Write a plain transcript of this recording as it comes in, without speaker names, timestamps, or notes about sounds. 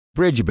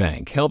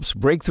Bridgebank helps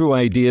breakthrough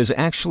ideas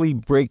actually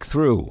break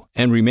through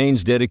and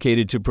remains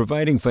dedicated to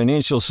providing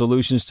financial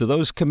solutions to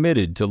those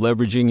committed to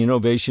leveraging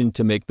innovation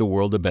to make the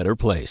world a better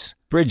place.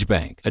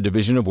 Bridgebank, a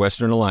division of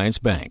Western Alliance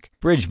Bank.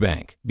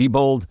 Bridgebank. Be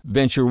bold,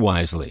 venture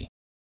wisely.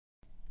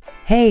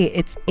 Hey,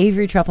 it's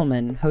Avery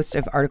Trufelman, host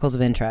of Articles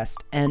of Interest,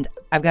 and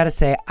I've got to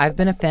say, I've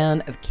been a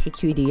fan of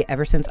KQED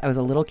ever since I was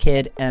a little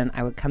kid, and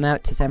I would come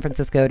out to San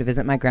Francisco to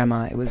visit my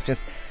grandma. It was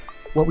just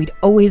what we'd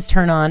always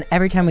turn on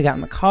every time we got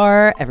in the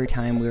car, every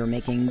time we were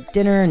making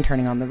dinner and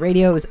turning on the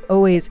radio. It was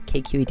always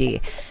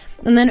KQED.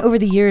 And then over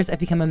the years, I've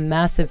become a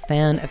massive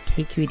fan of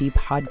KQED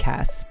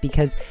podcasts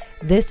because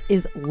this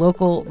is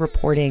local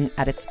reporting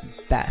at its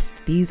best.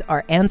 These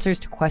are answers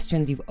to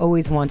questions you've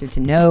always wanted to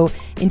know,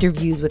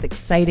 interviews with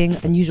exciting,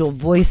 unusual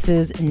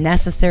voices,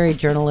 necessary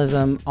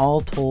journalism,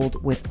 all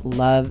told with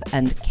love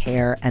and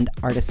care and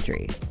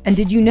artistry. And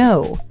did you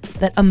know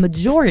that a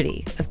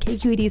majority of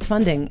KQED's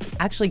funding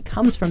actually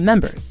comes from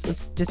members?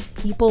 It's just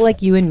people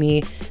like you and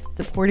me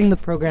supporting the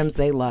programs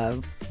they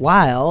love,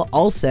 while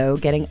also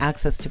getting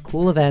access to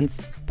cool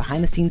events,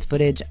 behind-the-scenes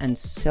footage, and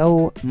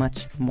so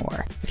much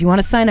more. If you want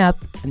to sign up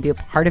and be a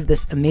part of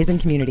this amazing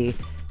community,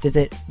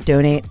 visit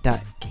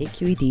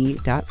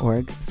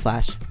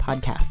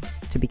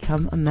donate.kqed.org/podcasts to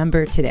become a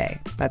member today.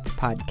 That's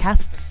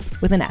podcasts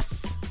with an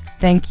S.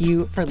 Thank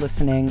you for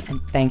listening, and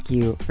thank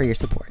you for your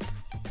support.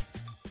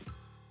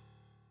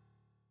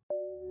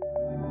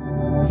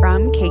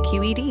 From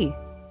KQED.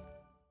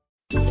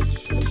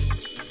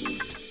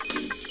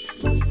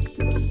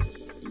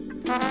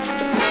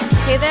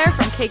 Hey there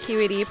from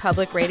KQED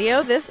Public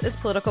Radio. This is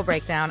Political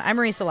Breakdown. I'm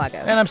Marisa Lago.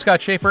 And I'm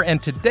Scott Schaefer.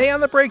 And today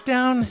on The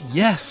Breakdown,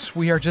 yes,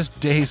 we are just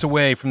days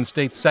away from the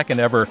state's second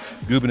ever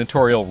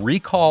gubernatorial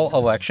recall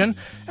election.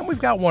 And we've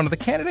got one of the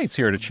candidates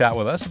here to chat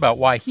with us about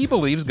why he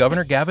believes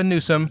Governor Gavin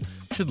Newsom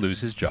should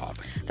lose his job.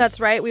 That's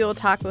right. We will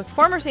talk with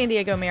former San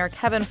Diego Mayor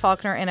Kevin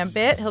Faulconer in a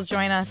bit. He'll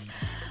join us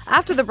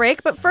after the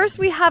break. But first,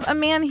 we have a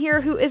man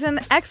here who is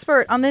an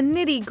expert on the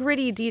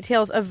nitty-gritty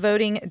details of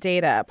voting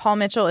data. Paul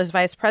Mitchell is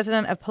vice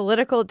president of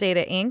Political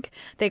Data, Inc.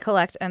 They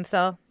collect and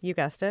sell, you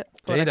guessed it,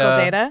 political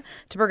data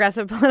to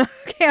progressive political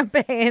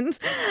campaigns.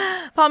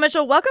 Paul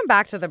Mitchell, welcome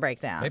back to The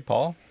Breakdown. Hey,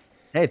 Paul.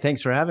 Hey,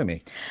 thanks for having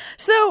me.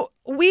 So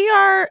we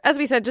are, as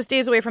we said, just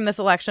days away from this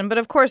election. But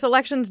of course,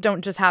 elections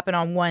don't just happen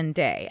on one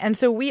day. And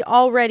so we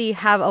already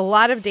have a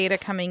lot of data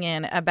coming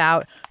in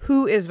about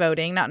who is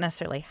voting, not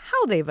necessarily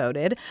how they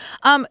voted.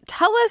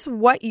 Tell us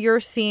what you're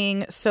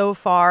seeing so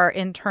far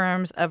in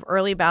terms of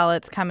early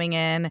ballots coming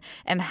in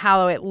and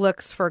how it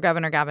looks for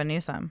Governor Gavin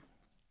Newsom.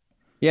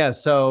 Yeah,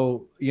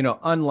 so,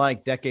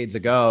 unlike decades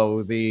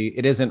ago,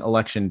 it isn't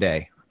election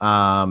day.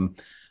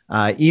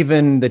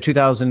 Even the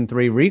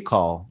 2003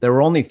 recall, there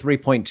were only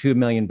 3.2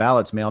 million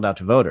ballots mailed out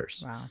to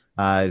voters. Wow.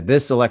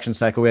 This election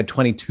cycle, we had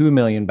 22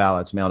 million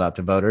ballots mailed out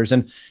to voters.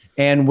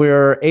 And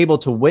we're able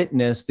to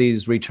witness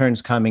these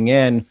returns coming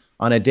in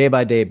on a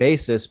day-by-day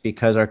basis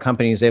because our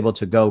company is able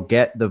to go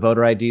get the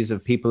voter IDs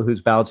of people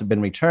whose ballots have been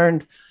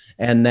returned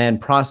and then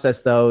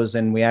process those.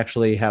 And we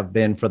actually have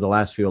been, for the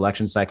last few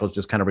election cycles,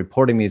 just kind of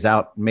reporting these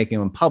out, making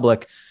them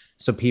public.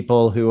 So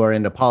people who are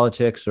into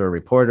politics or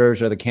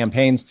reporters or the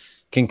campaigns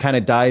can kind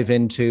of dive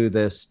into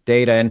this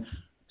data. And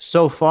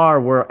so far,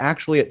 we're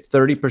actually at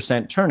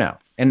 30%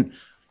 turnout. And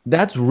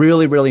that's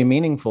really, really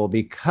meaningful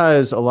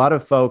because a lot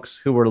of folks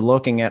who were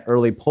looking at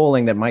early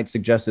polling that might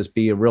suggest this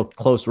be a real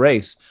close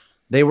race,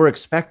 they were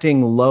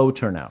expecting low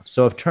turnout.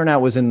 So if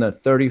turnout was in the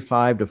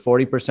 35 to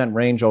 40%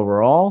 range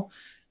overall,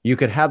 you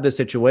could have the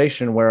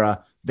situation where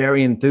a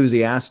very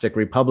enthusiastic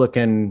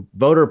Republican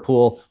voter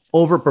pool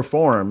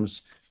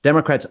overperforms,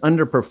 Democrats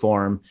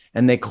underperform,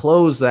 and they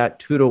close that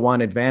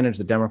 2-to-1 advantage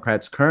the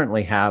Democrats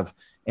currently have.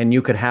 And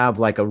you could have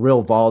like a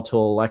real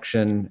volatile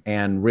election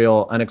and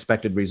real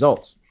unexpected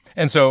results.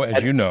 And so,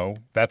 as you know,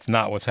 that's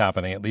not what's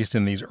happening, at least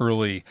in these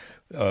early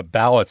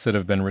ballots that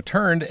have been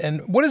returned.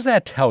 And what does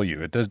that tell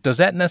you? Does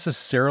that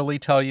necessarily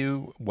tell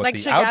you what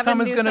the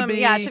outcome is going to be?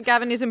 Yeah, should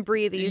Gavin Newsom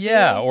breathe easy?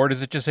 Yeah, or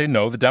does it just say,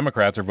 no, the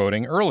Democrats are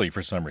voting early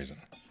for some reason?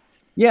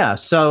 Yeah,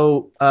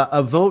 so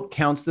a vote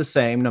counts the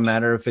same, no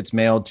matter if it's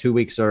mailed 2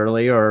 weeks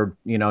early or,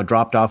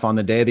 dropped off on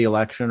the day of the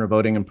election or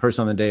voting in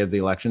person on the day of the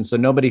election. So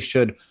nobody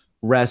should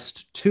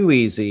rest too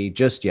easy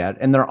just yet.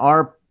 And there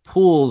are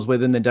pools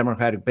within the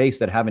Democratic base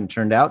that haven't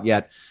turned out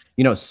yet.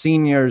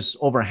 Seniors,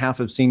 over half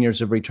of seniors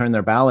have returned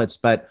their ballots,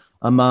 but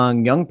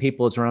among young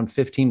people, it's around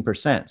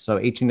 15%. So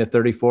 18 to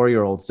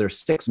 34-year-olds, there's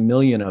 6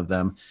 million of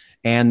them,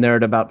 and they're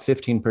at about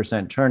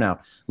 15%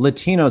 turnout.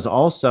 Latinos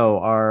also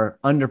are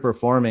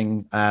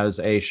underperforming as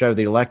a share of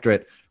the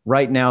electorate.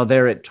 Right now,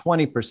 they're at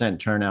 20%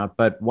 turnout,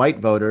 but white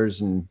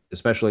voters, and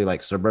especially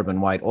like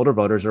suburban white older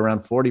voters, are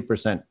around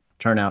 40%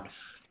 turnout.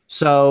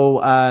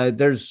 So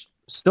there's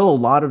still a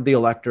lot of the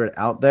electorate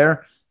out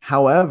there.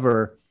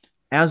 However,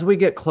 as we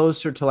get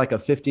closer to like a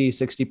 50,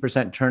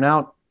 60%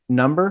 turnout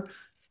number,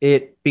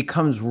 it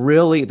becomes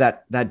really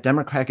that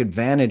Democratic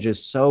advantage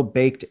is so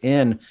baked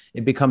in,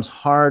 it becomes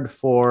hard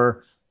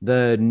for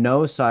the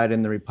no side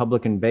in the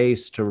Republican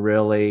base to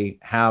really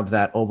have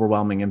that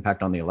overwhelming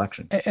impact on the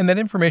election. And that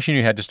information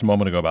you had just a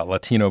moment ago about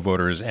Latino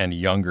voters and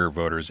younger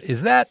voters,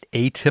 is that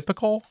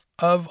atypical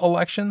of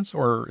elections,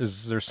 or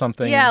is there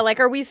something? Yeah, like,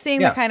 are we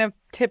seeing the kind of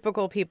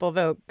typical people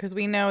vote? Because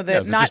we know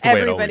that not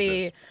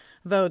everybody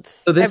votes.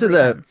 So this every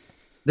time.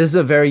 This is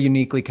a very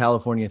uniquely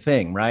California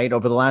thing, right?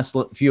 Over the last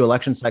few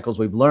election cycles,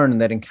 we've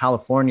learned that in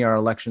California, our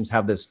elections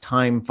have this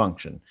time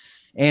function.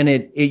 And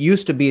it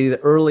used to be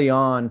that early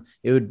on,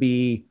 it would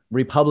be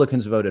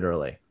Republicans voted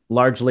early,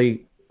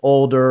 largely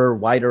older,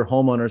 whiter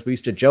homeowners. We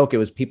used to joke it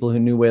was people who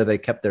knew where they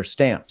kept their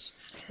stamps.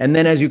 And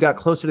then as you got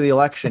closer to the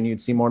election,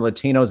 you'd see more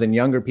Latinos and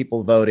younger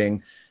people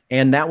voting.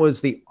 And that was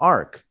the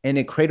arc. And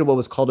it created what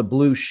was called a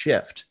blue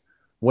shift,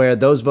 where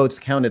those votes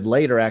counted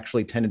later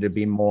actually tended to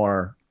be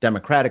more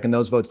Democratic. And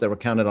those votes that were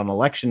counted on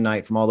election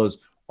night from all those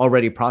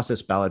already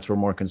processed ballots were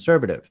more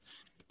conservative.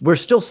 We're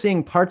still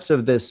seeing parts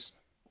of this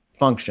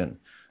function.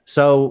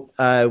 So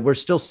we're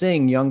still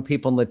seeing young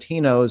people and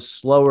Latinos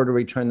slower to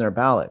return their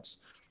ballots.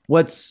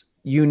 What's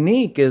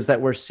unique is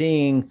that we're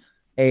seeing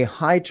a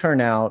high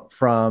turnout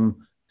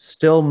from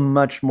still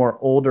much more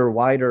older,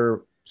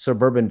 wider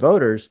suburban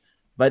voters,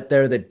 but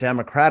they're the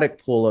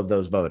Democratic pool of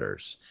those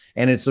voters.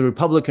 And it's the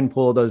Republican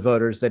pool of those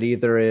voters that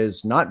either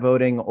is not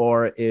voting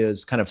or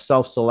is kind of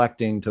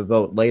self-selecting to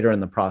vote later in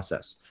the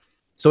process.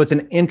 So it's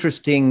an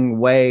interesting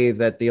way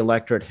that the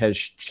electorate has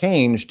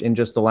changed in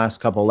just the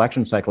last couple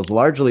election cycles,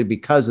 largely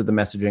because of the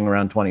messaging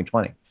around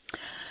 2020.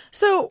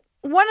 So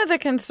one of the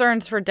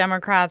concerns for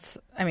Democrats,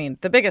 I mean,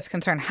 the biggest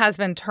concern has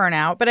been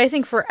turnout. But I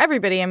think for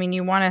everybody, I mean,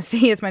 you want to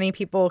see as many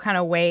people kind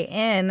of weigh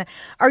in.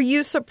 Are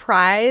you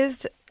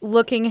surprised,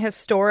 looking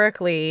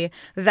historically,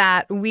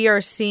 that we are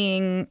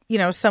seeing,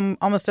 some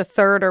almost a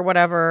third or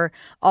whatever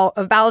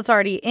of ballots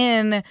already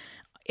in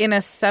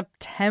a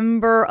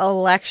September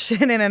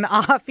election in an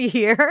off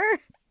year?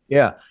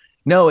 Yeah,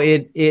 no,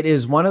 it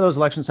is one of those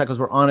election cycles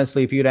where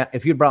honestly,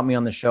 if you'd brought me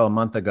on the show a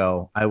month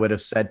ago, I would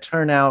have said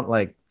turnout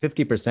like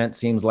 50%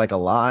 seems like a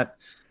lot.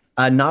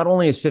 Not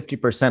only is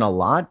 50% a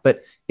lot,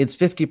 but it's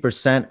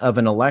 50% of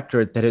an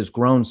electorate that has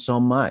grown so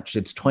much.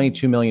 It's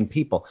 22 million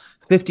people.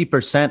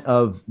 50%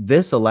 of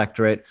this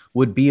electorate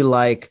would be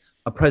like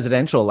a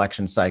presidential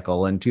election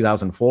cycle in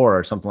 2004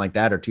 or something like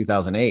that, or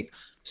 2008.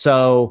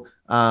 So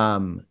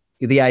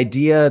the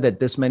idea that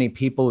this many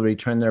people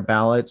return their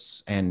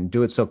ballots and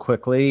do it so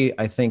quickly,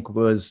 I think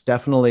was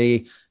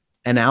definitely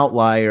an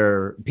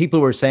outlier. People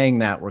who were saying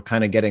that were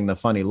kind of getting the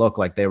funny look,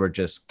 like they were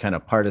just kind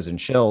of partisan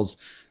shills.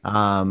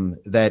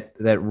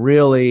 That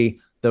really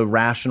the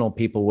rational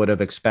people would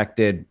have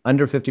expected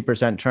under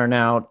 50%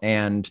 turnout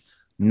and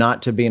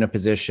not to be in a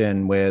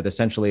position with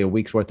essentially a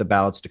week's worth of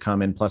ballots to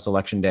come in plus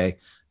election day,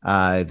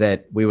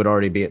 that we would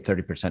already be at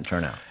 30%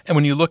 turnout. And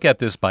when you look at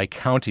this by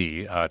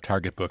county,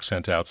 Target Book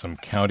sent out some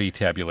county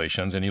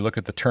tabulations, and you look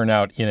at the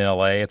turnout in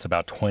LA, it's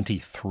about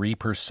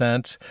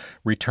 23%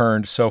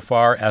 returned so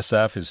far.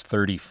 SF is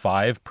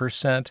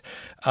 35%.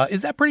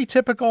 Is that pretty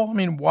typical? I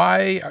mean,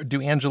 why do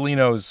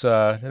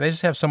Angelenos, do they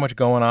just have so much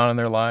going on in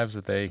their lives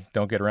that they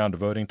don't get around to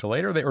voting till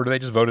later, or do they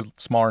just vote at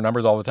smaller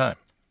numbers all the time?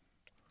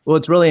 Well,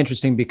 it's really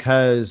interesting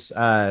because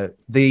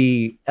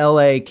the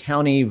LA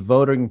County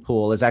voting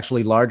pool is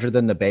actually larger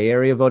than the Bay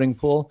Area voting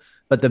pool,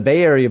 but the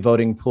Bay Area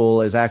voting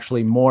pool is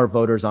actually more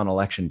voters on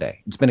election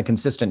day. It's been a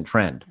consistent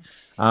trend.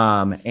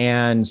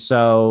 And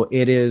so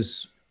it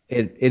is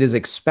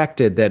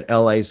expected that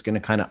LA is going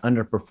to kind of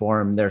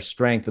underperform their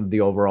strength of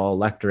the overall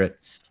electorate.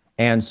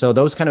 And so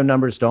those kind of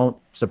numbers don't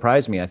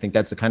surprise me. I think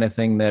that's the kind of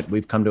thing that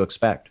we've come to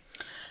expect.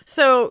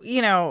 So,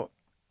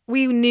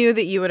 we knew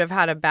that you would have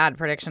had a bad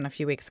prediction a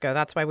few weeks ago.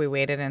 That's why we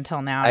waited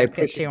until now to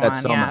get you on.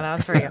 That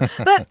was for you.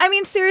 But I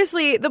mean,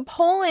 seriously, the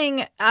polling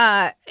in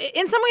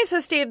some ways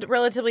has stayed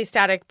relatively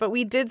static, but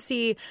we did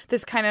see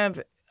this kind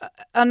of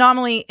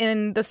anomaly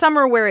in the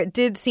summer where it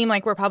did seem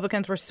like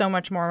Republicans were so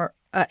much more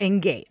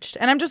engaged.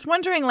 And I'm just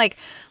wondering, like,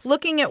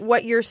 looking at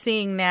what you're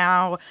seeing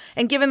now,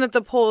 and given that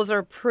the polls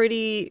are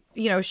pretty,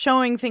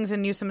 showing things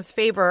in Newsom's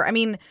favor, I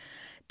mean,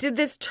 did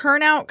this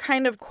turnout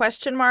kind of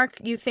question mark,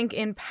 you think,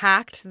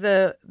 impact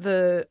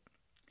the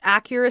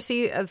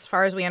accuracy, as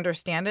far as we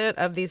understand it,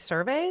 of these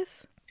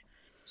surveys?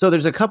 So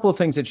there's a couple of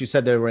things that you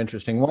said that were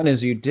interesting. One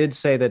is you did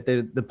say that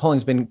the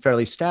polling's been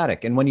fairly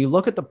static. And when you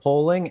look at the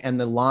polling and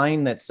the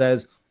line that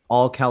says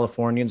all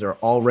Californians are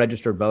all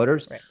registered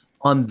voters, right,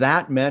 on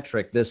that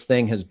metric, this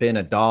thing has been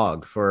a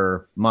dog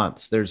for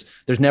months. There's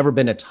never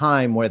been a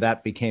time where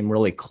that became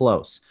really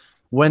close.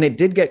 When it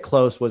did get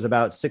close was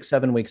about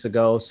 6-7 weeks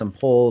ago. Some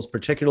polls,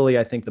 particularly,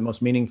 I think the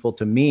most meaningful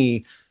to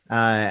me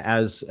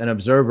as an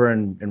observer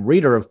and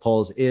reader of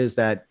polls, is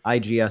that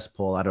IGS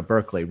poll out of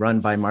Berkeley, run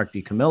by Mark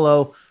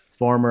DiCamillo,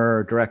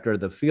 former director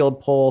of the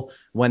Field poll.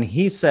 When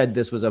he said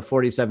this was a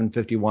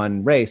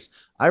 47-51 race,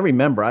 I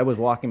remember I was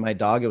walking my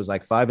dog. It was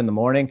like 5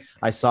 a.m.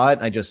 I saw it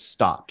and I just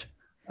stopped.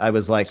 I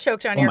was like,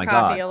 choked on your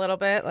coffee a little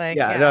bit.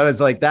 I was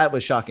like, that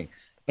was shocking.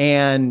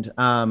 And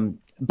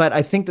but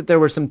I think that there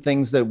were some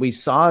things that we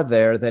saw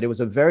there, that it was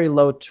a very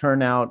low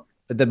turnout,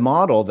 the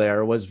model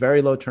there was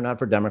very low turnout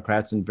for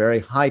Democrats and very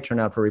high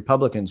turnout for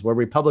Republicans, where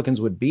Republicans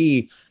would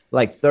be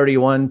like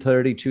 31,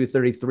 32,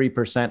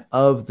 33%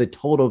 of the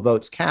total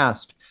votes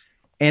cast.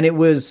 And it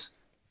was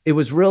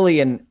really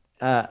an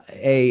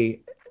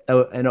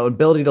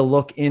ability to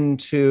look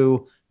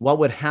into what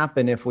would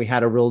happen if we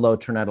had a real low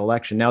turnout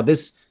election. Now,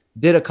 this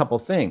did a couple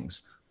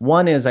things.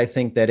 One is, I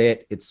think that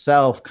it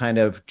itself kind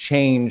of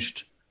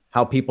changed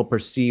how people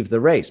perceive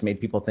the race, made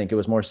people think it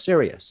was more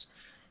serious.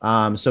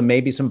 So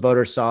maybe some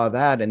voters saw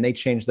that and they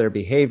changed their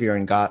behavior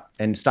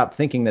and stopped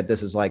thinking that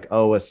this is like,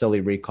 oh, a silly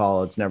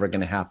recall. It's never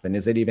going to happen.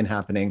 Is it even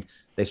happening?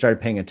 They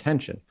started paying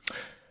attention.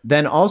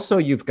 Then also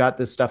you've got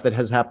this stuff that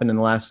has happened in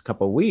the last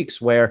couple of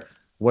weeks where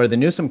the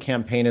Newsom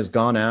campaign has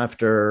gone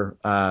after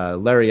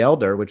Larry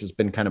Elder, which has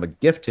been kind of a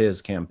gift to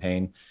his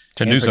campaign.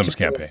 To Newsom's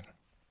campaign.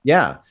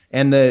 Yeah.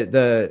 And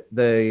the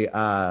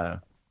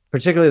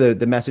particularly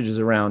the messages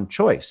around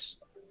choice,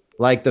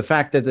 like the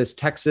fact that this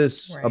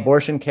Texas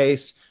abortion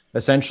case,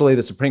 essentially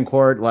the Supreme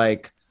Court,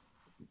 like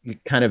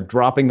kind of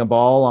dropping the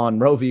ball on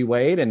Roe v.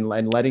 Wade and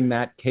letting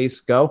that case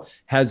go,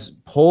 has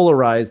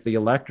polarized the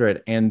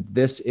electorate. And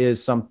this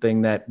is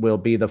something that will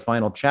be the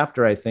final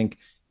chapter, I think,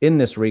 in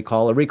this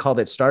recall, a recall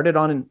that started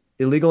on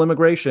illegal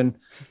immigration,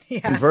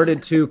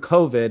 converted to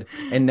COVID,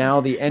 and now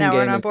the end game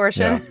we're on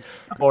abortion.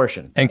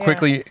 Abortion. And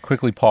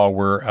quickly, Paul,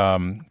 we're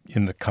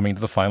coming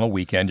to the final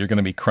weekend. You're going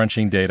to be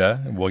crunching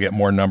data. We'll get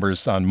more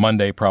numbers on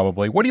Monday,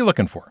 probably. What are you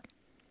looking for?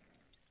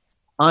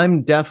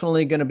 I'm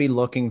definitely going to be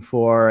looking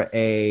for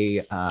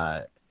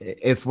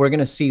if we're going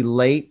to see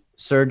late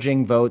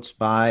surging votes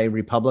by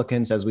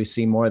Republicans as we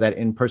see more of that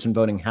in-person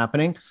voting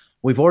happening.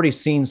 We've already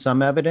seen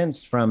some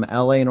evidence from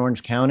LA and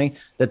Orange County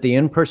that the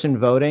in-person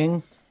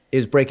voting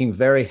is breaking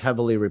very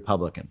heavily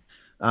Republican.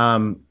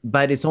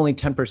 But it's only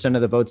 10%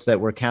 of the votes that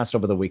were cast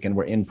over the weekend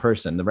were in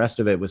person. The rest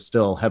of it was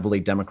still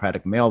heavily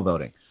Democratic mail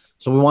voting.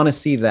 So we want to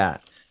see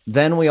that.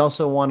 Then we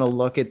also want to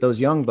look at those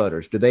young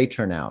voters. Do they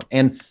turn out?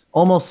 And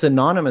almost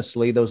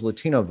synonymously, those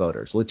Latino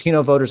voters.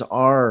 Latino voters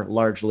are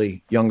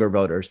largely younger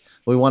voters.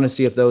 We want to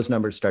see if those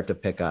numbers start to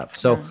pick up.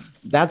 So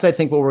that's, I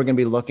think, what we're going to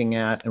be looking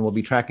at. And we'll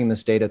be tracking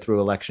this data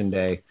through Election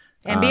Day.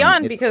 And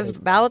beyond, because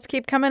ballots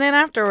keep coming in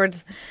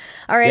afterwards.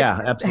 All right.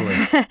 Yeah,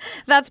 absolutely.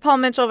 That's Paul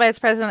Mitchell, Vice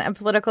President of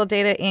Political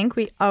Data, Inc.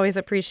 We always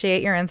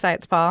appreciate your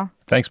insights, Paul.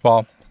 Thanks,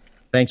 Paul.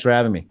 Thanks for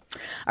having me.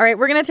 All right,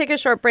 we're going to take a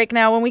short break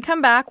now. When we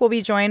come back, we'll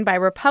be joined by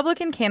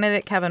Republican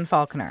candidate Kevin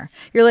Faulconer.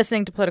 You're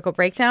listening to Political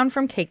Breakdown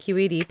from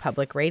KQED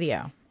Public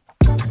Radio.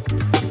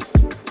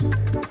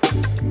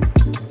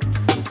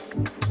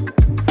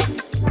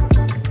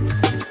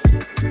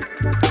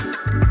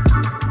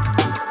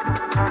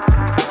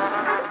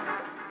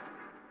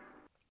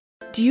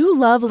 Do you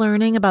love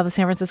learning about the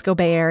San Francisco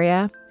Bay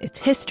Area? Its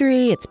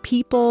history, its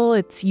people,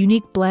 its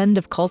unique blend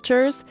of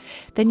cultures?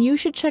 Then you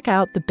should check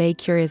out the Bay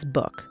Curious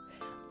book.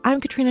 I'm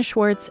Katrina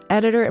Schwartz,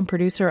 editor and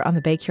producer on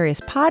the Bay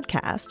Curious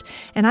podcast,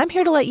 and I'm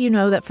here to let you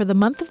know that for the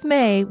month of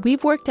May,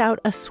 we've worked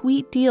out a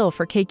sweet deal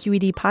for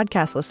KQED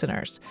podcast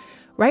listeners.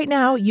 Right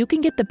now, you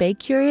can get the Bay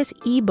Curious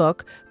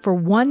ebook for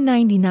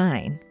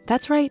 $1.99.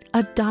 That's right,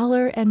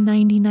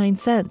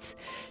 $1.99.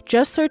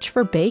 Just search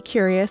for Bay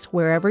Curious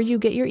wherever you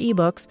get your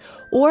ebooks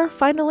or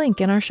find a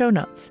link in our show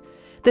notes.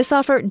 This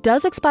offer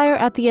does expire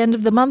at the end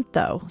of the month,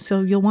 though,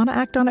 so you'll want to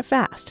act on it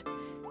fast.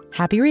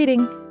 Happy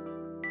reading.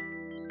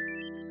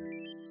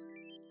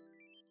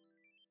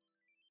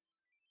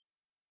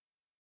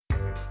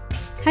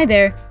 Hi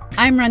there,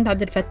 I'm Rand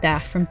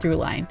Abdel-Fattah from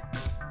Throughline.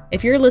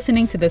 If you're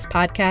listening to this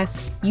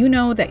podcast, you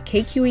know that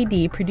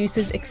KQED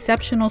produces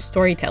exceptional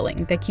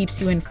storytelling that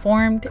keeps you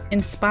informed,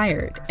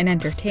 inspired, and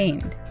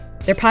entertained.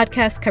 Their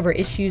podcasts cover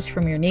issues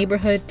from your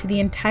neighborhood to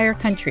the entire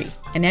country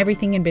and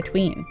everything in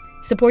between.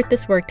 Support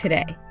this work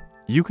today.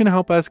 You can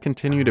help us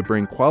continue to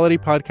bring quality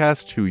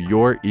podcasts to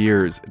your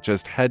ears.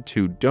 Just head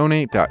to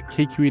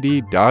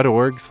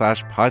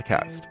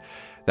donate.kqed.org/podcast.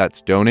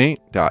 That's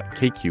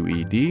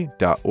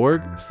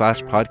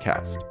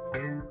donate.kqed.org/podcast.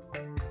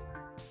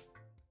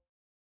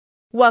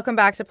 Welcome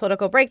back to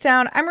Political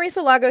Breakdown. I'm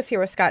Marisa Lagos here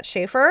with Scott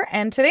Schaefer.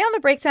 And today on The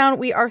Breakdown,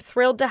 we are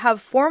thrilled to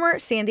have former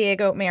San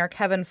Diego Mayor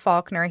Kevin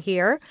Faulconer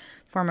here,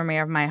 former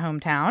mayor of my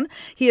hometown.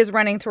 He is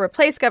running to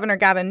replace Governor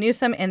Gavin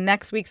Newsom in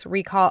next week's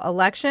recall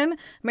election.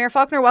 Mayor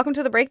Faulconer, welcome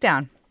to The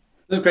Breakdown.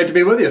 It's great to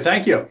be with you.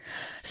 Thank you.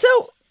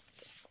 So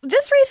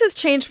this race has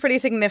changed pretty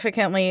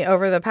significantly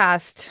over the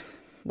past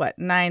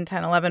 9,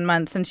 10, 11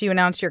 months since you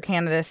announced your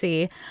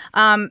candidacy.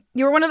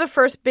 You were one of the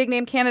first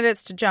big-name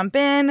candidates to jump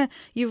in.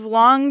 You've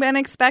long been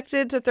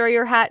expected to throw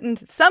your hat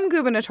into some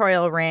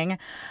gubernatorial ring.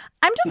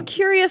 I'm just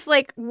curious,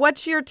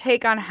 what's your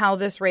take on how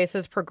this race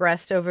has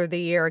progressed over the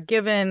year,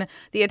 given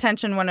the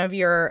attention one of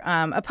your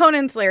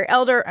opponents, Larry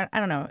Elder, I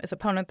don't know, is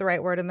opponent the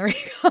right word in the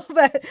recall,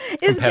 but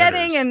is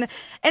getting, and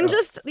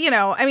just,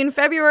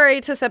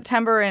 February to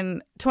September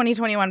in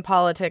 2021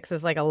 politics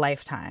is like a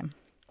lifetime.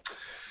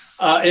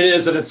 It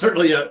is, and it's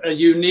certainly a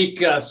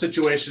unique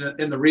situation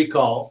in the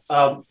recall.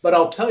 But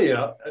I'll tell you,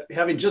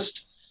 having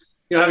just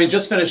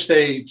finished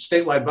a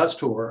statewide bus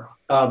tour,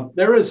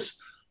 there is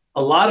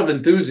a lot of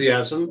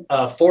enthusiasm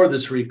for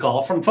this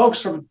recall from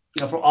folks from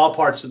all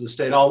parts of the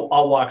state,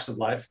 all walks of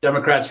life,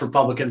 Democrats,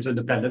 Republicans,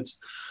 Independents,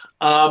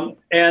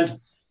 and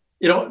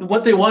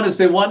what they want is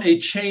they want a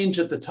change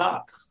at the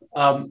top.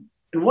 And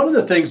one of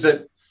the things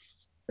that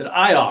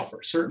I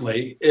offer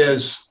certainly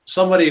is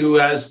somebody who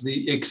has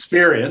the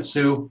experience,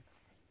 who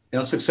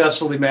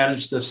successfully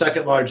managed the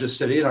second largest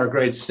city in our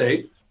great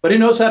state, but he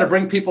knows how to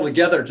bring people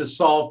together to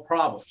solve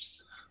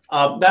problems.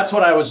 That's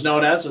what I was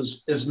known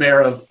as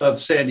mayor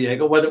of San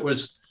Diego, whether it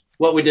was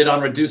what we did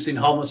on reducing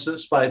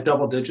homelessness by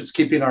double digits,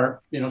 keeping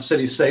our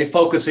cities safe,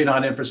 focusing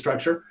on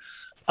infrastructure.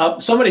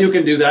 Somebody who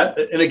can do that,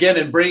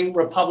 and bring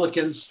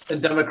Republicans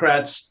and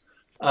Democrats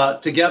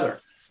together.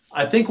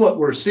 I think what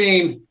we're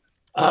seeing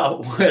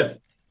with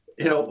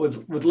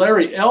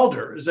Larry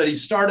Elder is that he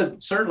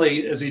started,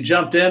 certainly as he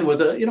jumped in,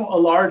 with a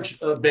large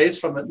base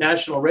from a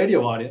national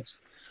radio audience.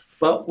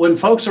 But when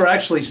folks are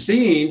actually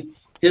seeing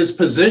his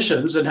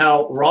positions and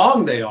how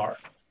wrong they are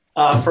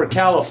for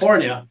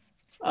California,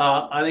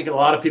 I think a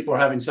lot of people are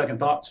having second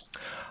thoughts.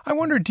 I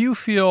wonder, do you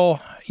feel,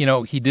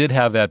 he did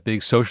have that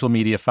big social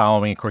media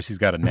following. Of course, he's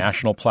got a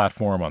national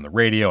platform on the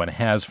radio and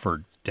has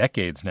for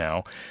decades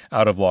now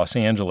out of Los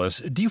Angeles.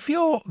 Do you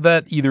feel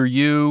that either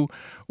you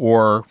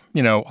or,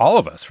 all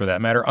of us, for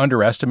that matter,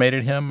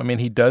 underestimated him? I mean,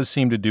 he does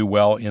seem to do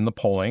well in the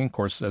polling. Of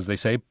course, as they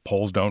say,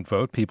 polls don't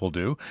vote, people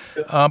do.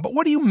 But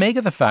what do you make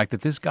of the fact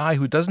that this guy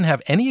who doesn't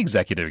have any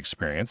executive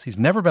experience, he's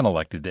never been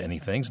elected to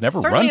anything, he's never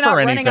run for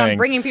anything, running on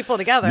bringing people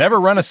together, never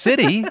run a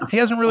city, he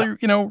hasn't really,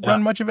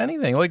 run much of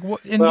anything.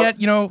 Yet,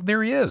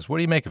 there he is. What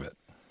do you make of it?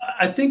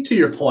 I think, to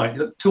your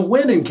point, to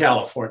win in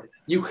California,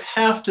 you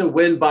have to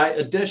win by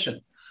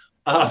addition.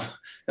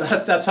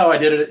 That's how I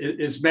did it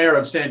as mayor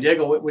of San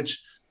Diego,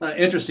 which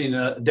interesting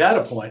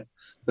data point.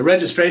 The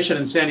registration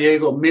in San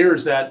Diego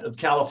mirrors that of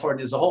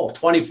California as a whole,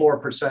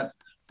 24%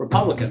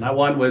 Republican. I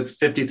won with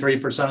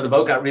 53% of the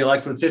vote, got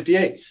reelected with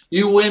 58.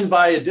 You win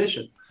by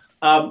addition.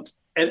 And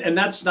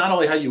that's not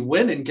only how you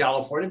win in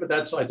California, but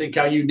that's, I think,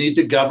 how you need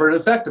to govern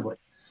effectively,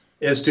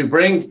 is to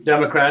bring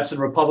Democrats and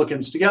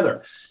Republicans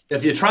together.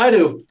 If you try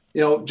to,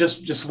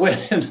 just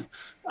win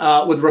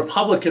with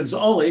Republicans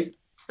only,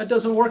 that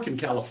doesn't work in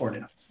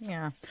California.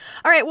 Yeah.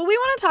 All right. Well, we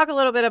want to talk a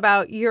little bit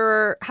about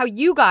how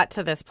you got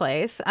to this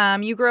place.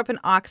 You grew up in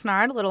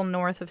Oxnard, a little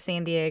north of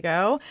San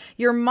Diego.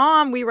 Your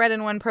mom, we read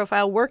in one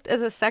profile, worked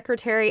as a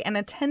secretary and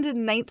attended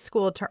night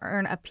school to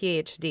earn a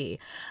PhD.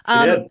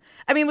 I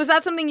mean, was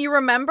that something you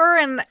remember?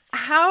 And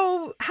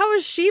how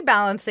is she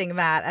balancing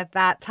that at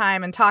that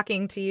time and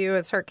talking to you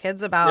as her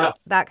kids about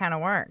that kind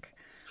of work?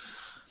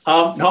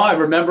 No, I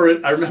remember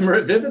it. I remember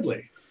it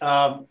vividly.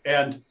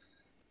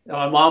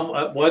 My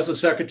mom was a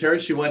secretary.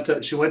 She went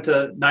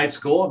to night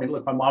school. I mean,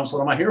 look, my mom's one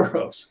of my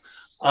heroes.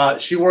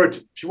 She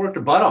worked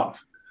her butt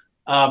off,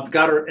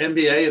 got her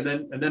MBA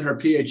and then her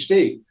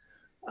PhD.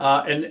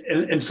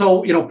 And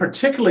so,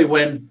 particularly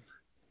when,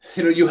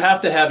 you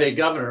have to have a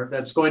governor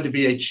that's going to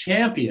be a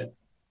champion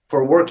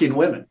for working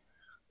women,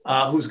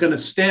 who's going to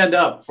stand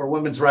up for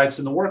women's rights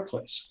in the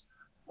workplace.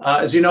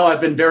 As you know,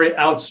 I've been very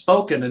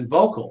outspoken and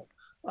vocal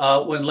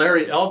when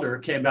Larry Elder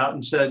came out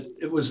and said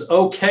it was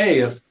okay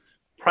if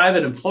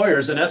private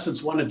employers, in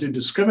essence, wanted to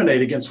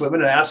discriminate against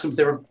women and ask them if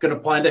they were going to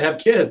plan to have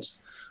kids.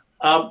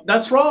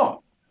 That's wrong.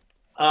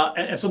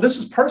 And so this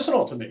is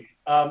personal to me.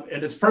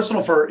 And it's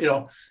personal for,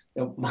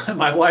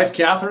 my wife,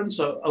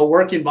 Catherine's a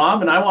working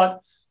mom. And I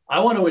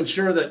want to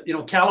ensure that,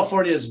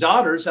 California's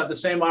daughters have the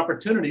same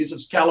opportunities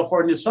as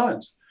California's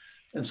sons.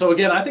 And so,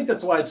 again, I think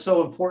that's why it's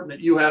so important that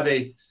you have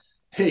a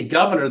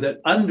governor that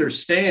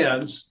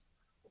understands,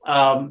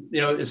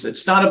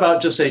 it's not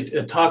about just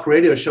a talk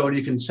radio show and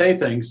you can say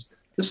things.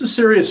 This is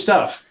serious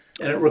stuff,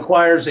 and it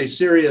requires a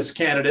serious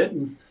candidate.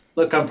 And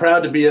look, I'm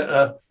proud to be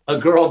a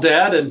girl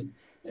dad, and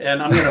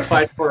I'm going to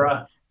fight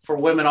for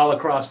women all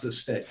across this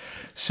state.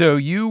 So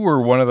you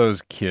were one of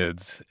those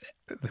kids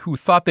who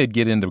thought they'd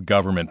get into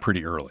government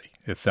pretty early,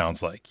 it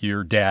sounds like.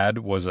 Your dad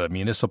was a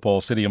municipal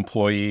city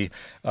employee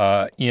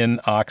in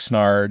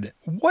Oxnard.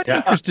 What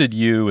interested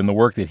you in the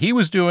work that he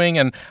was doing?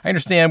 And I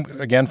understand,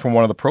 again, from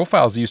one of the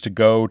profiles, he used to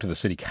go to the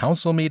city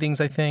council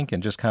meetings, I think,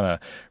 and just kind of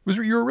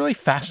you were really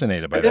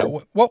fascinated by that.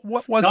 What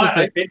was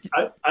it?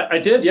 I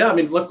did, yeah. I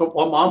mean, look,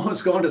 while mom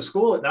was going to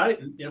school at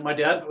night, and my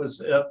dad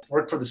was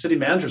worked for the city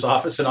manager's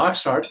office in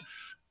Oxnard,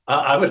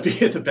 I would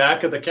be at the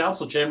back of the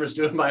council chambers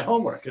doing my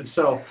homework. And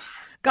so,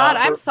 God,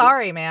 I'm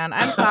sorry, man.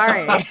 I'm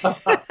sorry.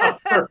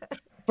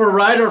 for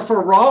right or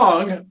for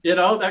wrong,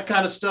 that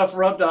kind of stuff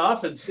rubbed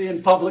off, and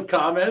seeing public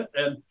comment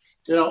and,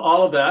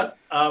 all of that.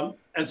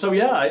 And so,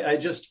 I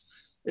just,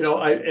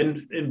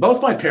 and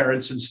both my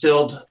parents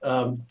instilled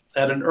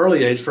at an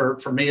early age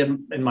for me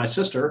and my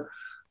sister,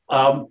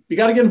 you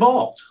got to get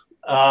involved.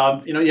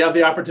 You have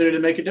the opportunity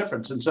to make a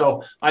difference. And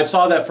so I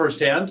saw that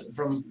firsthand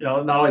from,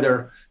 not only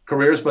their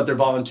careers, but their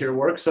volunteer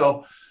work.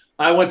 So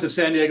I went to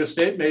San Diego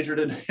State, majored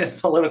in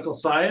political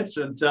science,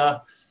 and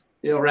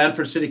ran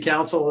for city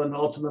council and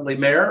ultimately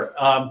mayor.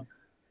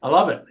 I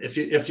love it.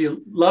 If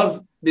you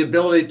love the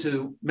ability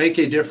to make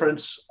a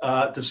difference,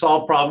 to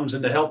solve problems,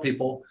 and to help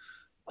people,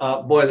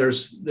 boy,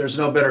 there's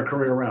no better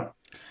career around.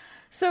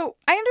 So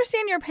I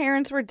understand your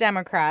parents were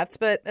Democrats,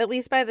 but at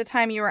least by the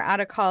time you were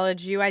out of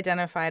college, you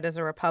identified as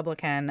a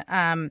Republican.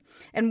 And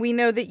we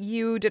know that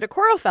you did a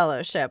choral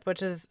fellowship,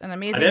 which is an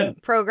amazing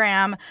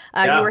program.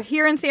 You were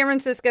here in San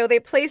Francisco. They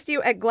placed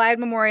you at Glide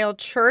Memorial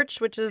Church,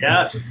 which is,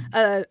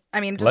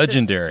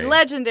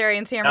 legendary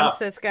in San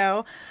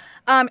Francisco.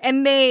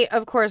 And they,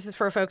 of course,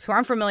 for folks who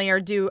aren't familiar,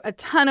 do a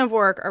ton of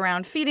work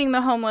around feeding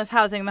the homeless,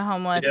 housing the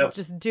homeless,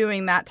 just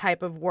doing that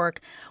type of work.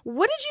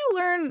 What did you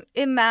learn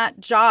in that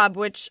job,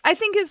 which I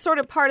think is sort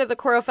of part of the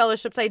Choral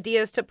Fellowship's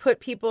idea, is to put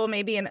people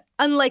maybe in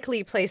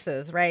unlikely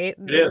places, right?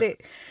 It is.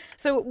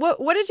 So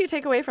what did you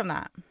take away from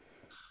that?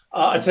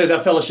 I'd say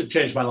that fellowship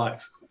changed my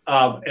life.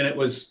 And it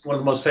was one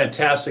of the most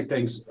fantastic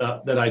things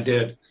that I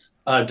did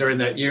during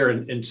that year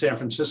in San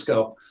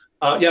Francisco.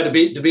 To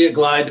be at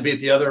Glide, to be at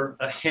the other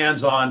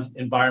hands-on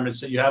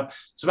environments that you have.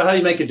 It's about how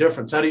you make a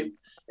difference.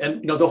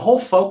 The whole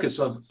focus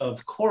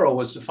of Choral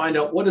was to find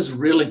out what is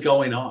really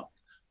going on,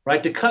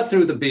 right? To cut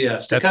through the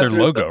BS. That's their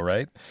logo,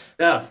 right?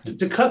 Yeah,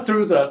 to cut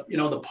through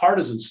the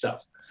partisan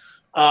stuff.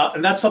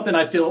 And that's something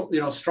I feel,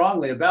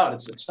 strongly about.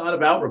 It's not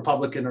about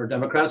Republican or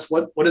Democrats.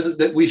 What is it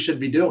that we should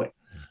be doing?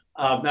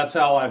 That's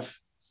how I've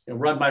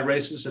run my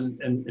races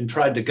and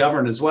tried to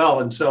govern as well.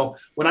 And so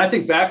when I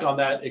think back on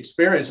that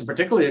experience, and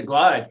particularly at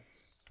Glide,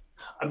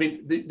 I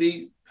mean,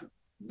 the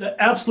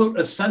absolute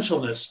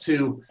essentialness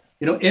to,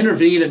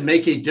 intervene and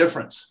make a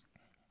difference.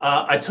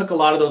 I took a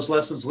lot of those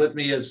lessons with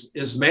me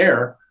as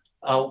mayor,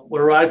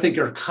 where I think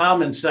are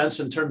common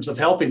sense in terms of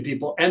helping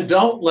people, and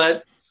don't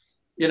let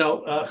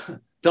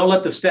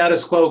the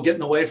status quo get in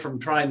the way from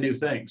trying new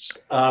things.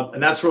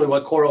 And that's really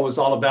what Choral was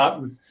all about.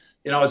 And,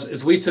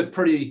 as we took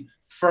pretty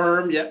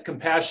firm yet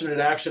compassionate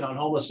action on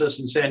homelessness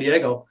in San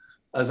Diego,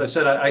 as I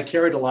said, I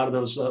carried a lot of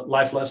those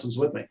life lessons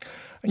with me.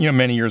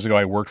 Many years ago,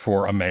 I worked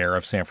for a mayor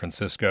of San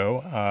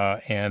Francisco,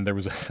 and there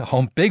was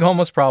a big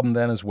homeless problem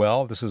then as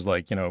well. This is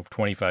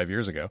 25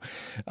 years ago.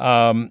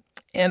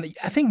 And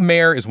I think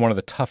mayor is one of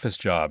the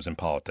toughest jobs in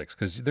politics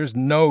because there's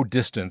no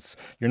distance.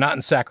 You're not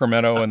in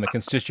Sacramento and the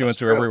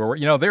constituents are everywhere.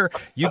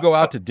 You go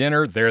out to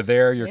dinner, they're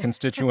there, your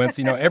constituents,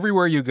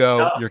 everywhere you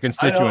go, your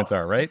constituents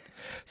are, right?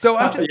 So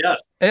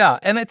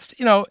and it's,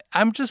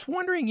 I'm just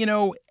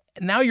wondering,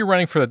 now you're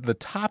running for the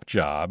top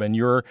job and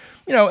you're,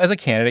 as a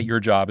candidate, your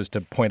job is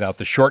to point out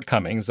the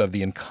shortcomings of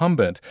the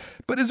incumbent.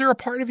 But is there a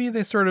part of you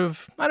that sort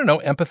of,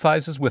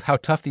 empathizes with how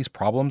tough these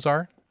problems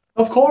are?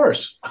 Of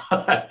course.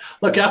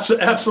 Look,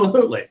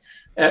 absolutely.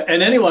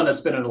 And anyone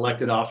that's been in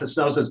elected office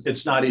knows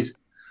it's not easy.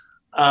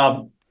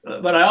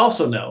 But I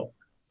also know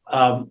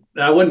that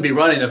I wouldn't be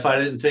running if I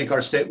didn't think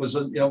our state was,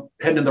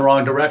 heading in the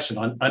wrong direction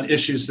on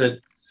issues that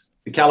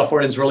the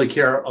Californians really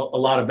care a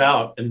lot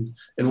about. And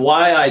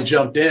why I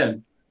jumped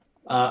in,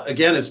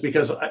 again, is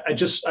because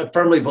I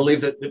firmly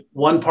believe that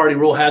one party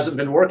rule hasn't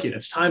been working.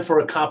 It's time for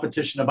a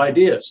competition of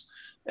ideas.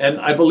 And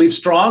I believe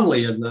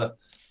strongly in the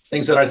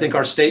things that I think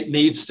our state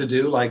needs to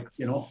do, like,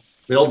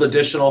 build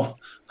additional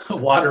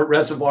water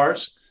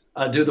reservoirs,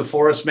 do the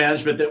forest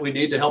management that we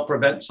need to help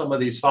prevent some of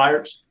these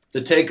fires,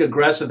 to take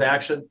aggressive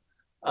action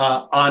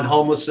on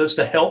homelessness,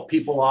 to help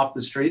people off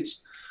the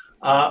streets.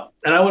 And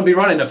I wouldn't be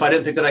running if I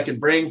didn't think that I could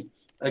bring,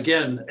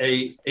 again,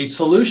 a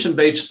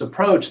solution-based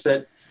approach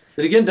that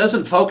again,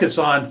 doesn't focus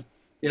on,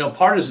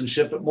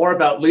 partisanship, but more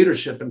about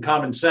leadership and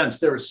common sense.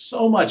 There is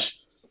so much,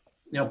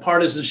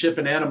 partisanship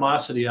and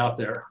animosity out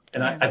there.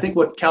 And I think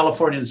what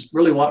Californians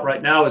really want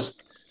right now is,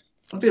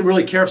 don't they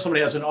really care if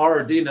somebody has an R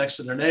or D next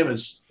to their name,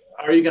 is,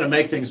 are you going to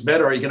make things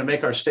better? Are you going to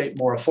make our state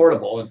more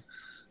affordable? And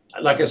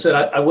like I said,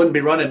 I wouldn't be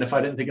running if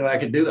I didn't think that I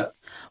could do that.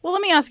 Well,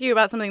 let me ask you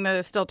about something that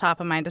is still top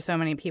of mind to so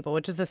many people,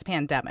 which is this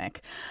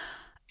pandemic.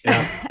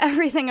 Yeah.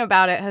 Everything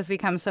about it has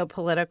become so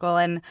political.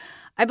 And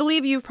I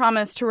believe you've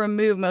promised to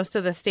remove most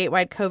of the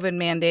statewide COVID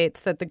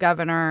mandates that the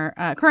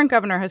current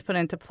governor has put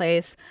into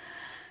place.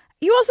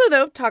 You also,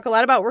 though, talk a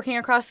lot about working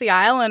across the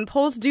aisle, and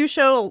polls do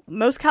show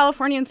most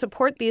Californians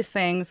support these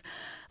things.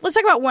 Let's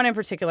talk about one in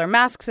particular,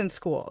 masks in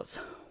schools.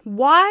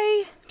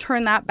 Why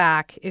turn that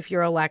back if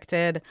you're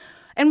elected?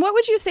 And what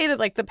would you say to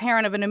the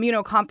parent of an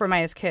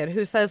immunocompromised kid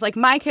who says,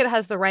 my kid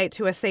has the right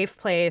to a safe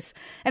place,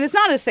 and it's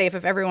not as safe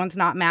if everyone's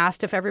not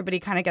masked, if everybody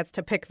kind of gets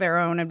to pick their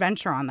own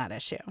adventure on that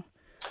issue?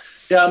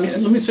 Yeah,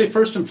 let me say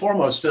first and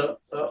foremost,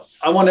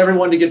 I want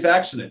everyone to get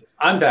vaccinated.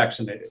 I'm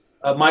vaccinated.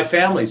 My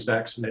family's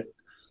vaccinated.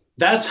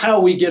 That's how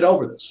we get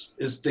over this,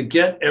 is to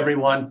get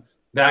everyone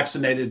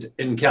vaccinated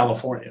in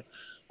California.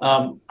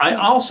 I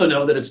also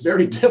know that it's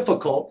very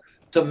difficult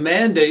to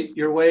mandate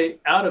your way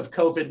out of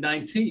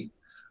COVID-19.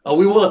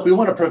 We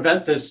want to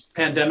prevent this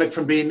pandemic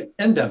from being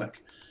endemic.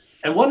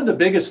 And one of the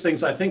biggest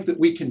things I think that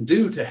we can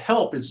do to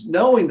help is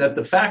knowing that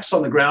the facts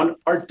on the ground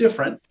are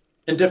different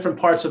in different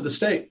parts of the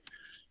state.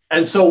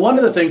 And so one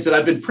of the things that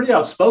I've been pretty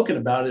outspoken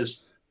about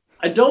is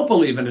I don't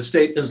believe in a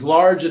state as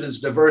large and as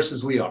diverse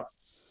as we are,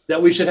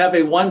 that we should have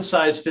a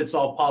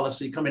one-size-fits-all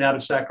policy coming out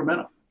of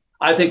Sacramento.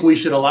 I think we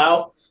should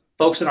allow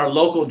folks in our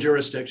local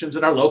jurisdictions,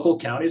 in our local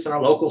counties, and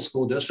our local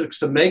school districts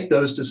to make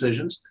those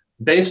decisions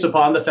based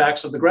upon the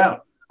facts of the ground.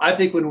 I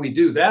think when we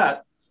do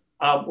that,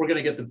 we're going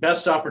to get the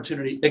best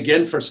opportunity,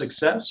 again, for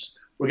success.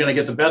 We're going to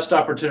get the best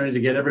opportunity to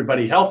get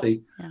everybody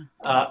healthy,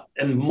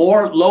 and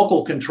more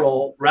local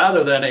control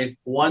rather than a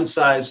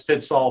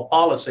one-size-fits-all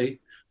policy.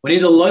 We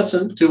need to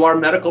listen to our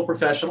medical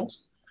professionals.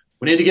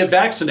 We need to get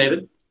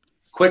vaccinated.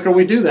 The quicker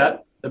we do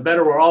that, the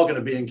better we're all going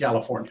to be in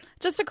California.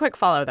 Just a quick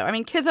follow, though. I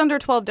mean, kids under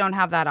 12 don't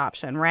have that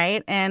option,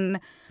 right? And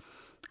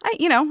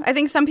I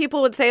think some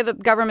people would say that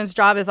the government's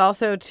job is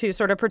also to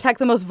sort of protect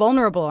the most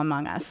vulnerable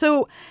among us.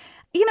 So,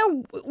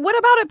 what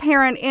about a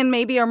parent in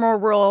maybe a more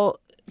rural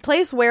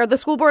place where the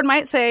school board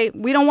might say,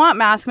 we don't want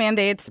mask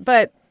mandates,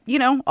 but,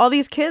 all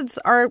these kids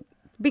are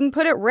being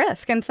put at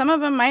risk, and some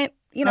of them might,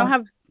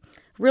 have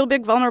real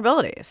big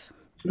vulnerabilities.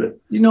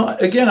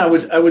 Again, I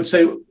would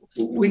say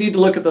we need to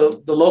look at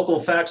the local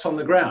facts on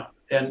the ground.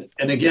 And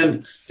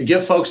again, to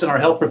give folks in our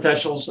health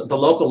professionals at the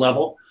local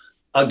level,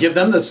 give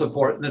them the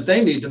support that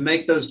they need to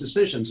make those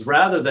decisions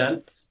rather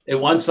than a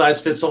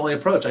one-size-fits-all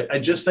approach. I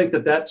just think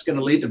that that's going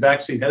to lead to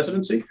vaccine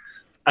hesitancy.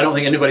 I don't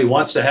think anybody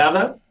wants to have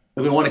that.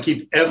 We want to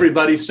keep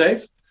everybody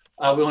safe.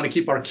 We want to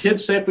keep our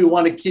kids safe. We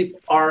want to keep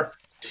our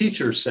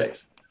teachers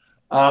safe.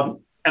 And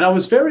I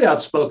was very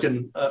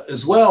outspoken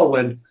as well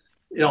when,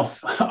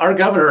 our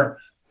governor,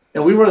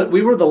 and we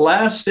were the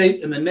last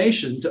state in the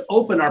nation to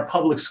open our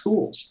public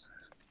schools.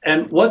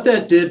 And what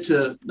that did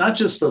to not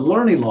just the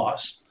learning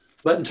loss,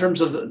 but in terms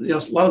of a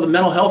lot of the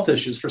mental health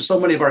issues for so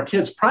many of our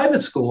kids.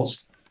 Private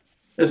schools,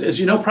 as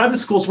you know, private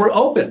schools were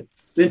open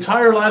the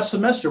entire last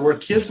semester, where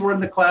kids were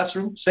in the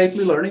classroom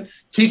safely learning,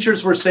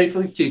 teachers were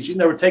safely teaching.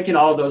 They were taking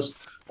all of those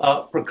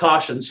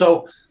precautions.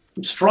 So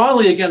I'm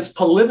strongly against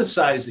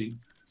politicizing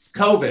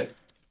COVID.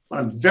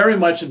 I'm very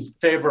much in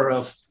favor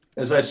of,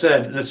 as I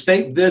said, in a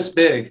state this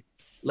big,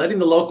 letting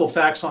the local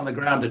facts on the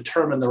ground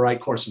determine the right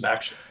course of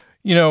action.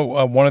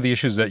 One of the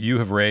issues that you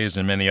have raised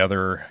and many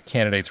other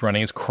candidates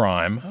running is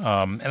crime.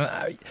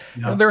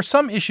 There are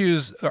some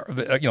issues,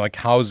 like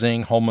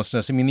housing,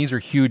 homelessness. I mean, these are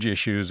huge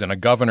issues, and a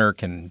governor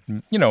can,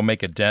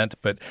 make a dent,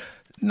 but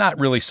not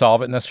really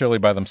solve it necessarily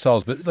by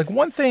themselves. But like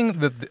one thing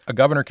that a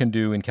governor can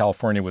do in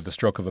California with the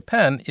stroke of a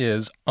pen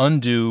is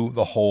undo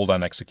the hold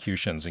on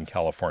executions in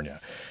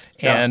California.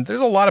 And there's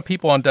a lot of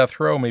people on death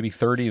row, maybe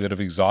 30, that have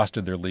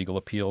exhausted their legal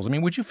appeals. I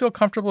mean, would you feel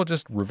comfortable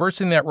just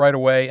reversing that right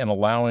away and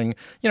allowing,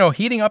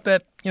 heating up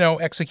that,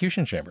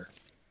 execution chamber?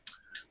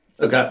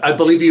 Okay, I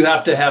believe you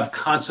have to have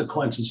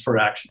consequences for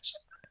actions.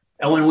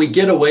 And when we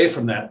get away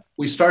from that,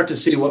 we start to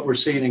see what we're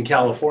seeing in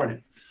California,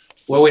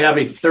 where we have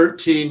a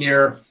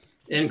 13-year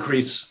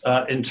increase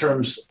in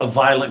terms of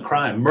violent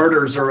crime.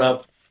 Murders are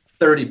up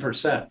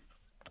 30%.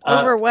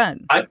 Over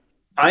when?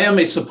 I am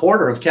a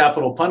supporter of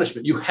capital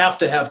punishment. You have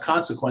to have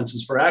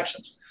consequences for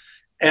actions.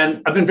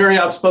 And I've been very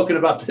outspoken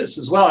about this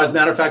as well. As a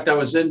matter of fact, I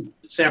was in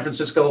San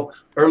Francisco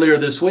earlier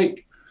this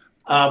week.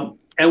 And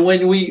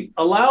when we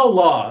allow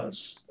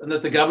laws, and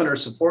that the governor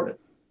supported,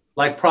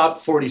 like Prop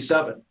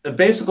 47, that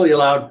basically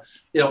allowed,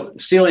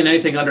 stealing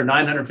anything under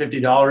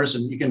 $950,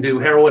 and you can do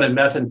heroin and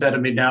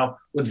methamphetamine now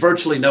with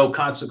virtually no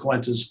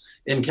consequences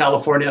in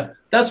California,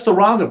 that's the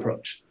wrong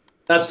approach.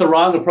 That's the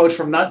wrong approach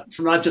from not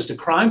just a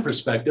crime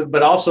perspective,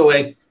 but also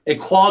a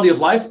quality of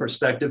life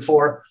perspective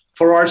for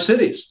our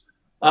cities.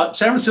 San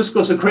Francisco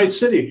is a great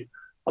city.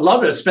 I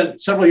love it. I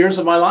spent several years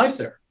of my life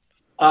there.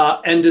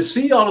 And to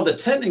see all of the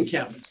tent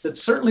encampments that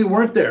certainly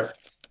weren't there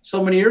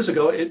so many years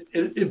ago,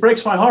 it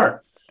breaks my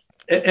heart.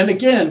 And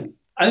again,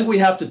 I think we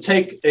have to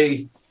take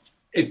a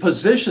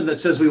position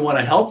that says we want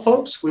to help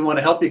folks. We want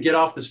to help you get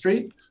off the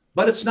street.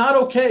 But it's not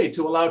okay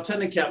to allow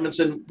tent encampments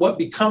in what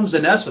becomes,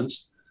 in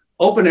essence,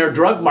 open-air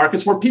drug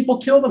markets where people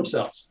kill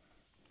themselves.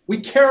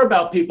 We care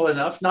about people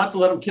enough not to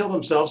let them kill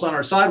themselves on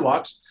our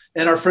sidewalks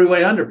and our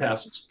freeway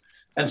underpasses.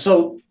 And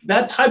so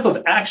that type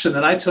of action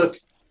that I took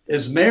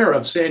as mayor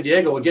of San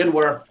Diego, again,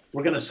 where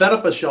we're going to set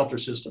up a shelter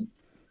system,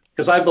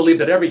 because I believe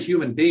that every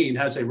human being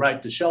has a right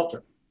to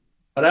shelter.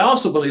 But I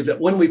also believe that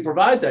when we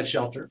provide that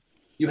shelter,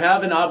 you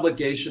have an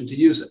obligation to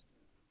use it.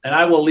 And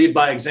I will lead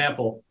by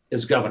example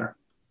as governor.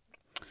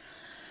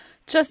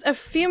 Just a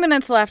few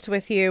minutes left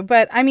with you,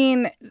 but I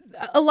mean,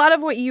 a lot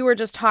of what you were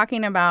just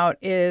talking about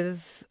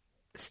is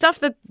stuff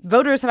that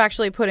voters have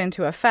actually put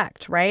into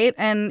effect, right?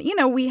 And,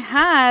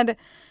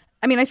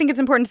 I think it's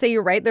important to say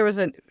you're right. There was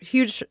a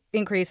huge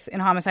increase in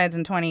homicides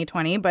in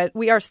 2020, but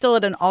we are still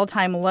at an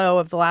all-time low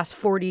of the last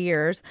 40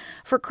 years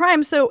for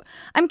crime. So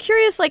I'm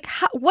curious,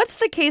 what's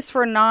the case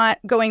for not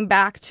going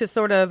back to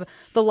sort of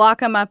the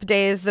lock 'em up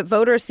days that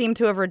voters seem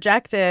to have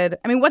rejected?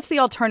 I mean, what's the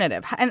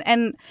alternative?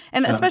 And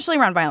especially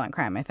around violent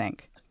crime, I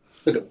think.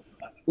 Look,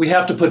 we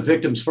have to put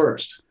victims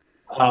first.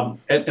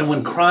 And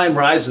when crime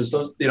rises,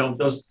 those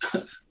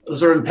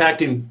are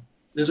impacting,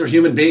 these are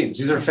human beings,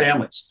 these are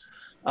families.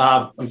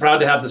 I'm proud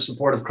to have the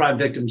support of Crime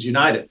Victims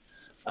United.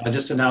 I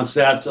just announced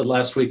that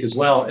last week as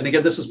well. And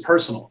again, this is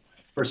personal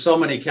for so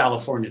many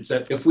Californians,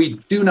 that if we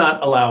don't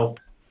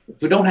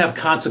have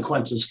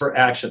consequences for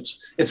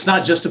actions, it's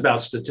not just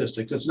about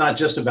statistics. It's not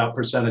just about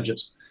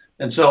percentages.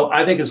 And so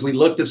I think as we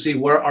look to see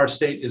where our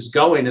state is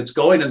going, it's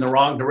going in the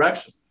wrong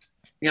direction.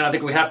 I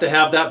think we have to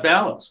have that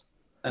balance,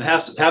 and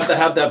have to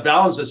have that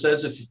balance that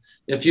says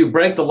if you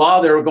break the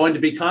law, there are going to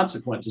be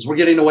consequences. We're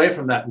getting away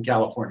from that in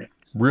California.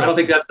 I don't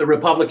think that's the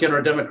Republican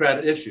or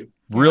Democrat issue.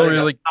 Really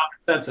common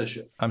sense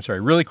issue. I'm sorry,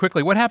 really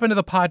quickly, what happened to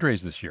the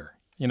Padres this year?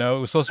 You know,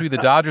 it was supposed to be the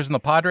Dodgers and the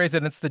Padres,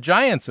 and it's the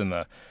Giants and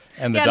the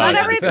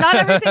Dodgers. Not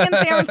everything in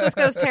San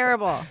Francisco is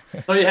terrible.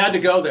 So you had to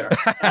go there.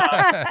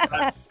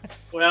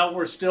 Well,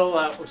 we're still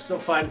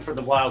fighting for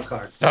the wild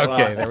card. So,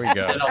 okay, there we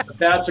go. The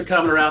bats are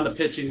coming around. The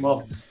pitching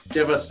will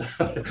give us.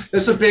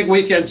 This is a big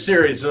weekend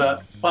series.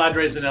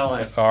 Padres in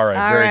LA. All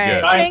right,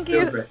 very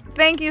good.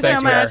 Thank you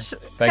so much,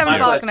 Kevin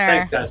Faulconer.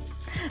 Thanks, guys.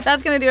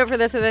 That's going to do it for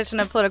this edition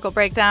of Political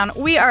Breakdown.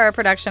 We are a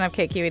production of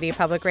KQED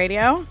Public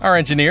Radio. Our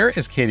engineer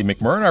is Katie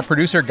McMurrin. Our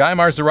producer, Guy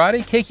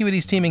Marzorati.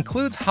 KQED's team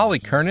includes Holly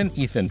Kernan,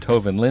 Ethan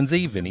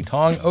Tovin-Lindsay, Vinnie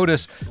Tong,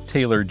 Otis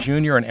Taylor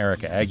Jr., and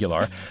Erica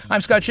Aguilar.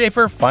 I'm Scott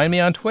Schaefer. Find me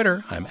on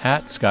Twitter. I'm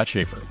at Scott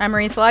Schaefer. I'm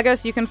Marisa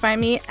Lagos. You can find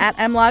me at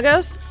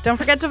mlagos. Don't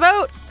forget to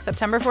vote.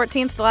 September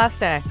 14th is the last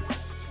day.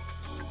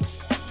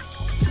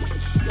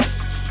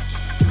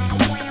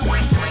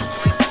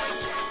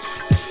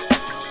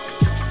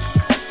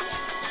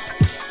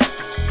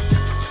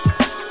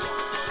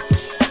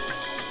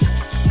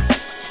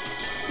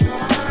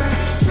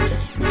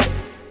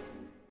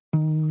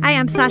 Hi,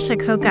 I'm Sasha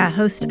Coca,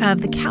 host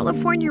of the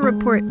California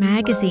Report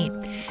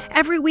magazine.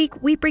 Every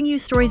week, we bring you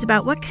stories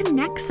about what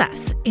connects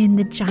us in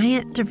the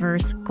giant,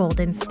 diverse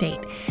Golden State.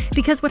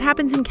 Because what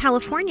happens in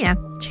California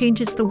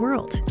changes the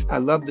world. I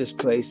love this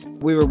place.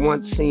 We were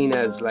once seen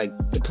as like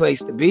the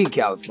place to be,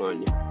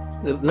 California.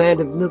 The land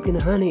of milk and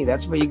honey.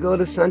 That's where you go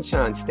to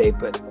Sunshine State,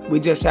 but we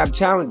just have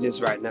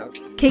challenges right now.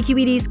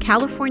 KQED's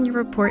California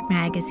Report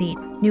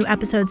magazine. New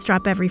episodes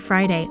drop every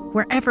Friday,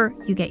 wherever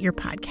you get your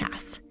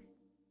podcasts.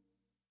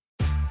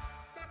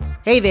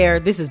 Hey there,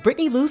 this is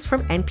Brittany Luce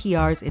from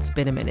NPR's It's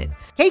Been a Minute.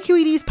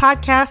 KQED's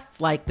podcasts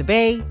like The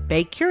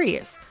Bay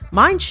Curious,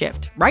 Mind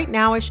Shift, Right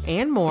Nowish,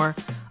 and more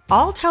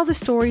all tell the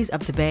stories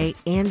of the Bay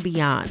and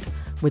beyond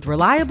with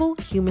reliable,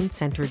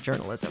 human-centered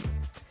journalism.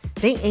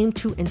 They aim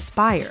to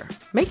inspire,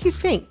 make you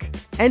think,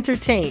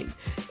 entertain,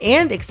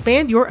 and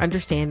expand your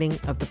understanding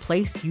of the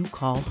place you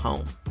call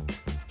home.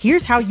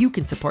 Here's how you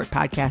can support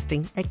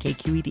podcasting at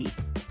KQED.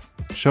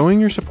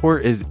 Showing your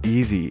support is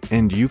easy,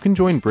 and you can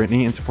join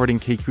Brittany in supporting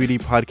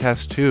KQED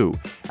Podcast too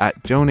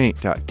at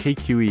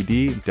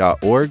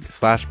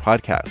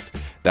donate.kqed.org/podcast.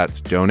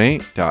 That's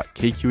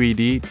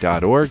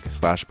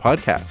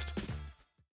donate.kqed.org/podcast.